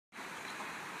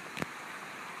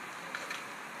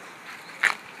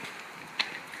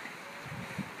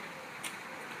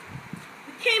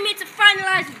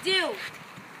finalize the deal.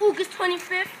 August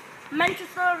 25th,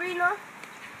 Manchester Arena.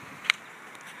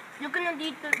 You're gonna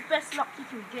need the best luck you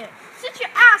can get. Sit your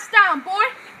ass down, boy.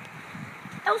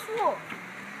 Else what?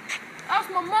 Else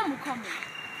my mum will come in.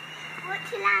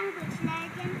 What's your language,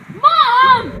 Logan?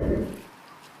 Mom!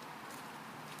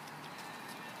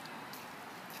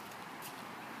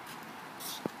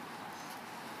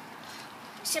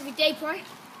 It's every day, bro.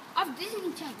 I've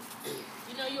Disney Channel.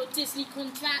 You know your Disney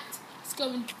contract is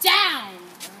going down.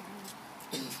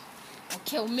 I'll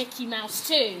kill Mickey Mouse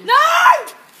too. No!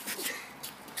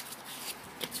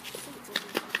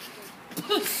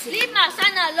 Leave my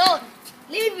son alone.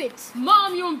 Leave it.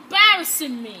 Mom, you're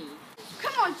embarrassing me.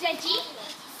 Come on, Deji.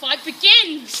 Fight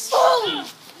begins. Oh.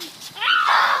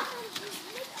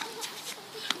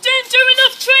 Didn't do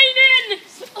enough training.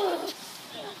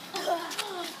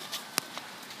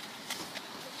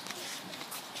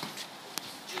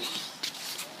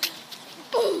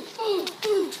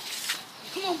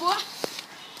 Come on, boy.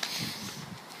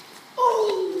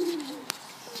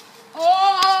 Oh!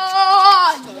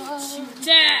 Don't you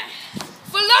dare.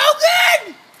 For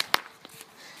Logan!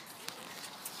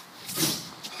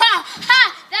 Ha! Ha!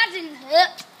 That didn't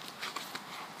hurt.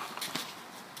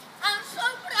 I'm so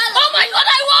proud. Oh my God,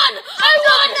 I won! I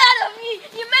won! I'm so proud of you.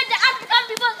 You made the African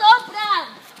people so proud.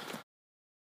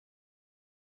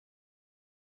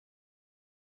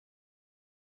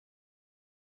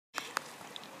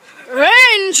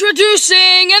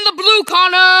 Introducing in the blue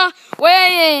corner,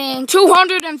 weighing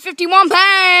 251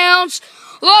 pounds,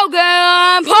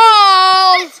 Logan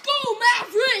Paul. Let's go,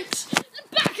 Mavericks!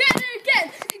 Back at it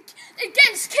again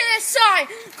against KSI.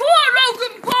 Come on,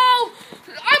 Logan Paul!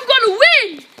 I'm gonna win!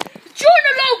 Join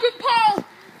the Logan Paul!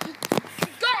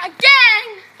 Got a gang!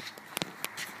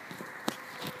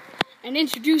 And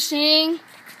introducing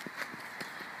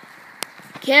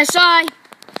KSI.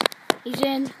 He's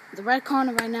in the red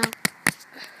corner right now.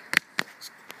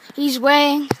 He's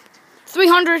weighing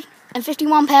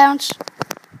 351 pounds.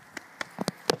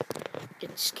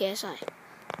 It's KSI.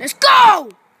 Let's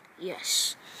go!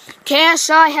 Yes.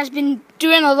 KSI has been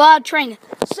doing a lot of training.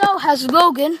 So has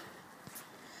Logan.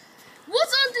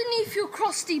 What's underneath your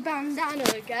crusty bandana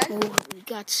again? Oh, we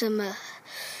got some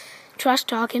trash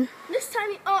talking. Next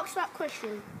time he asks that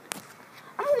question,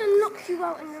 I'm gonna knock you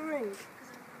out in the ring.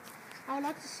 I would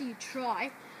like to see you try.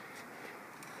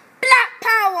 Black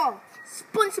Power!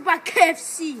 Sponsored by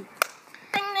KFC. Ding,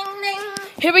 ding, ding.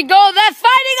 Here we go, they're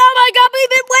fighting! Oh my God, we've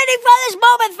been waiting for this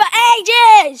moment for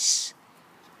ages!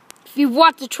 If you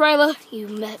watch the trailer, you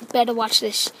better watch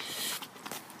this.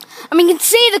 I mean, you can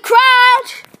see the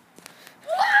crowd!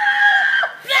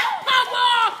 Black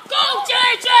Power! Go,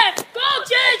 JJ! Go,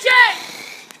 JJ!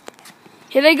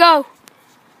 Here they go.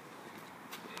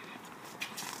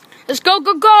 Let's go,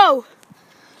 go, go!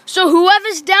 So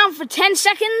whoever's down for 10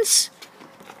 seconds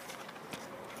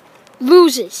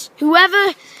loses.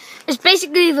 Whoever is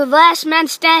basically the last man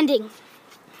standing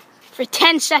for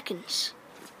 10 seconds.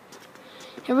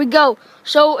 Here we go.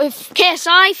 So if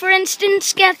KSI, for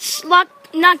instance, gets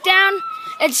knocked down,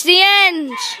 it's the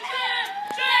end.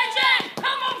 JJ! Come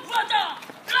on, brother!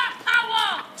 Black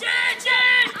Power! JJ!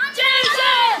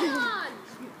 JJ!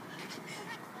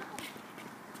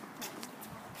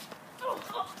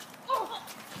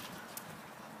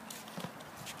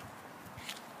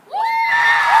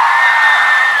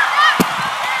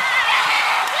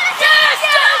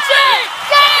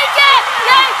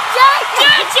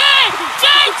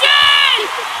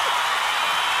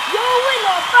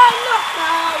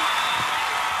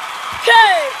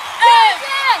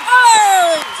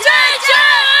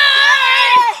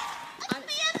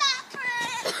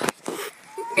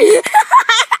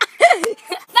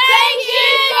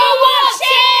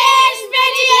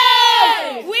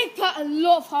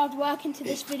 Hard work into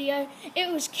this video.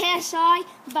 It was KSI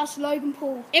versus Logan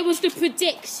Paul. It was the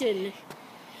prediction.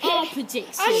 Our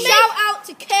prediction. Shout out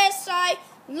to KSI,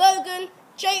 Logan,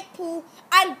 Jake Paul,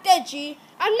 and Deji.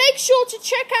 And make sure to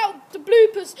check out the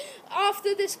bloopers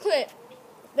after this clip.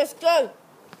 Let's go.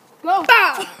 Go.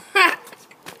 Bow.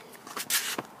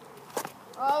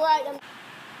 All right.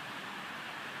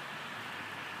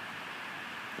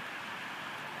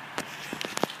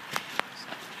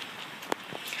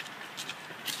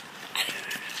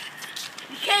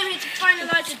 We came here to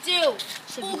finalize a deal.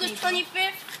 August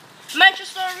 25th,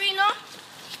 Manchester Arena.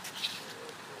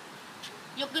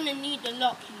 You're gonna need the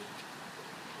luck here.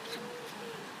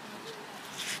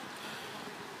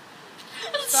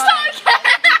 Start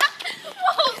again!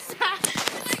 What was that?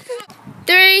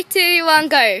 3, 2, 1,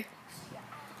 go.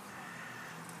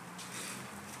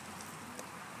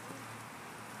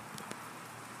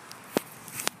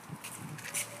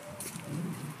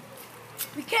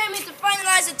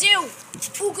 guys a deal.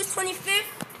 August 25th,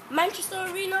 Manchester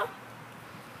Arena.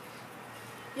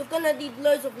 You're gonna need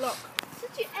loads of luck.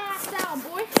 Sit your ass down,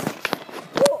 boy.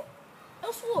 What?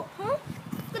 Else what, huh?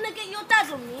 Gonna get your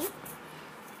dad on me?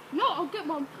 No, I'll get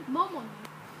my mum on you.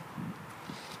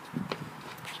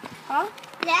 Huh?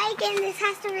 Logan, this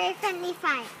has to be a friendly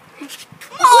fight.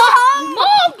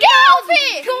 Mom, get out of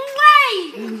here! Go away!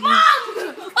 Mom!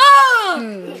 Oh!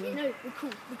 No, we're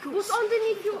cool. What's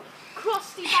underneath your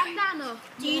crusty bandana?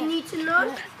 Do you need to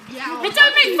know? Yeah.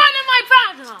 Don't make fun of my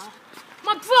brother.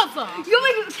 My brother.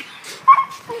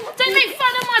 Don't make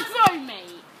fun of my bro,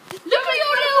 mate. Look at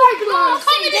your little glass.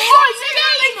 Come in this one's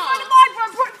gamer.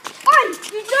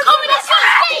 Come in this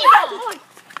one's gamer.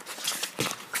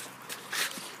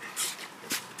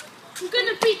 I'm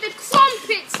gonna beat the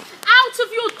crumpets out of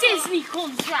your Disney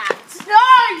contract. No,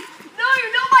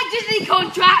 not my Disney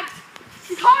contract.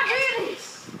 You can't do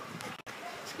this.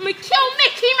 I'm gonna kill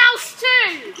Mickey Mouse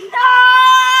too.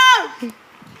 No!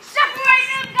 Separate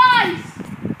them, guys.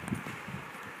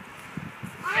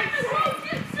 I told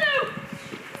you to.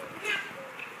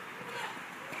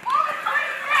 August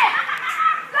 25th.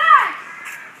 Guys,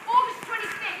 August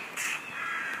 25th.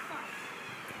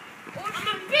 I'm a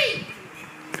beat.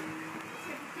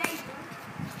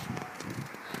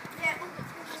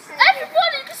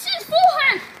 Everybody can see his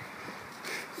forehead.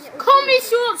 Comedy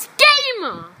Shorts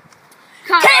Gamer.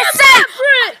 KSI!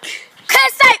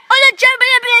 KSI on the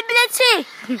ability.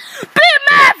 Be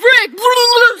Maverick!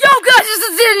 Yo guys, this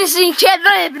is Disney Kid. 5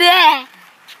 mil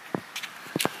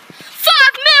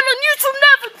on YouTube,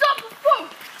 never double full.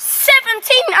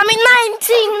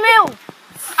 19 mil.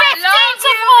 15th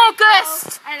of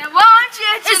August. And I want you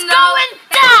to It's know going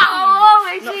down.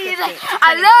 I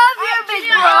love you, big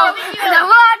bro. And I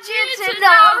want you to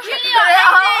know.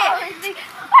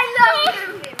 I love you.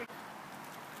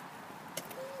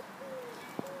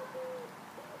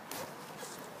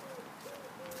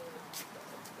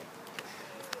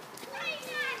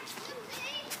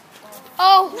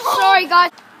 Oh, sorry,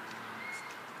 guys.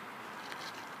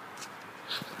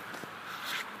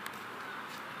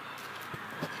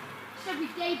 Every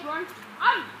day, bro.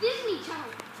 I'm Disney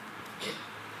Channel.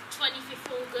 25th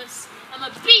August. I'm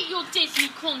gonna beat your Disney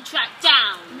contract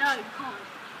down. No, you can't.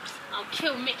 I'll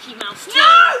kill Mickey Mouse too.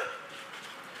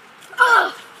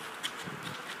 No!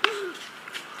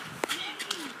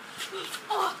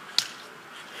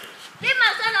 Leave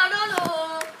my son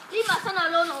alone. Leave my son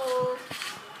alone.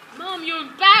 Mom, you're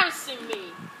embarrassing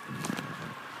me.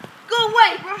 Go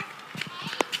away, bro.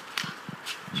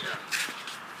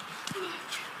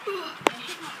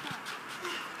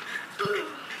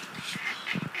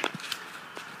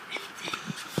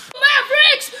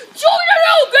 Mavericks, join the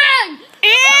Logan!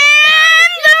 In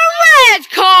the red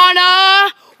corner,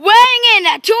 weighing in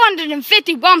at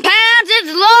 251 pounds, it's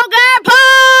Logan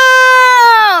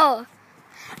Paul!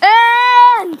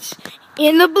 And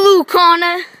in the blue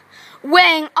corner,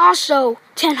 weighing also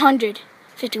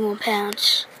 1,051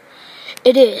 pounds,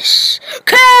 it is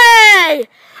KSI!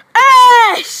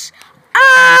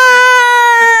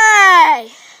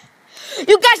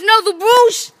 You guys know the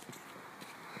rules?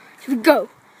 Here we go.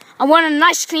 I want a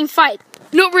nice clean fight.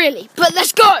 Not really, but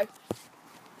let's go.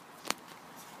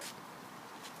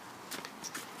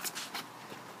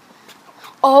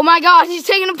 Oh my God, he's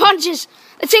taking the punches.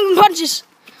 They're taking punches.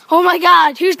 Oh my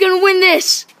God, who's gonna win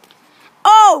this?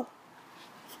 Oh!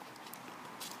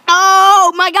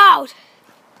 Oh my God.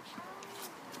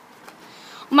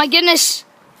 Oh my goodness.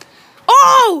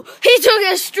 Oh! He took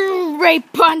a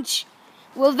straight punch.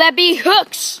 Will there be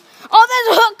hooks? Oh, there's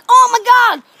a hook. Oh my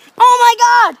God. Oh my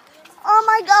God. Oh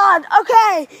my God.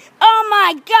 Okay. Oh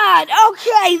my God.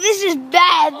 Okay. This is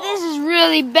bad. This is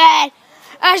really bad.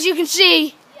 As you can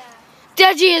see,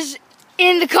 Deji is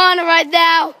in the corner right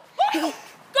now. Go,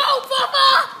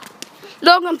 Papa!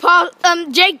 Logan Paul,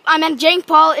 Jake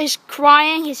Paul is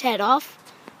crying his head off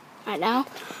right now.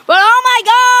 But oh my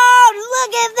God,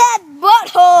 look at that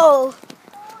butthole.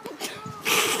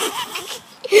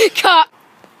 Cut.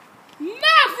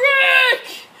 Maverick!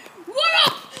 What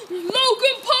up,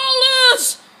 Logan Paulers?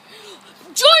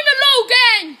 Join the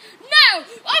Logan! Now,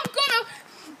 I'm gonna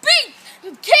beat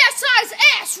KSI's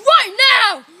ass right now!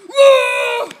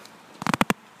 Woo!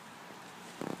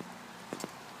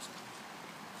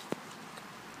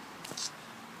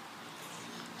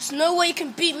 There's no way you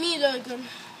can beat me, Logan.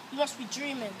 You must be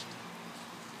dreaming.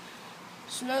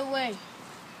 There's no way.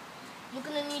 You're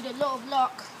gonna need a lot of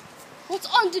luck. What's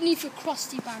underneath your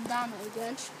crusty bandana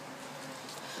again?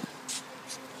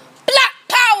 Black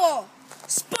Power!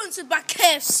 Sponsored by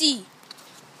KFC.